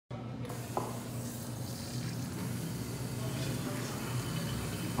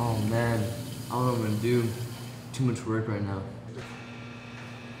Oh man, I don't know what I'm gonna do. Too much work right now.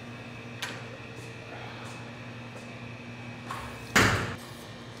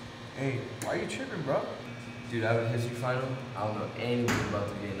 Hey, why are you tripping, bro? Dude, I have a history final. I don't know anything about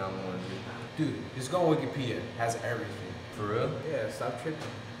the Vietnam War, dude. Dude, just go on Wikipedia. It has everything. For real? Yeah, stop tripping.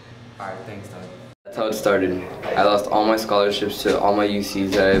 Alright, thanks, Doug. That's how it started. I lost all my scholarships to all my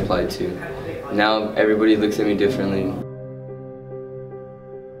UCs that I applied to. Now everybody looks at me differently.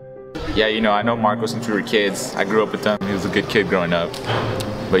 Yeah, you know, I know Marco since we were kids. I grew up with him. He was a good kid growing up.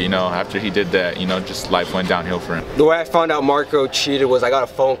 But, you know, after he did that, you know, just life went downhill for him. The way I found out Marco cheated was I got a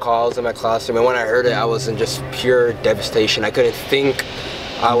phone call. I was in my classroom, and when I heard it, I was in just pure devastation. I couldn't think.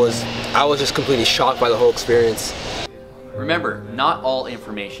 I was just completely shocked by the whole experience. Remember, not all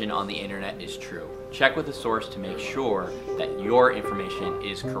information on the internet is true. Check with the source to make sure that your information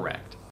is correct.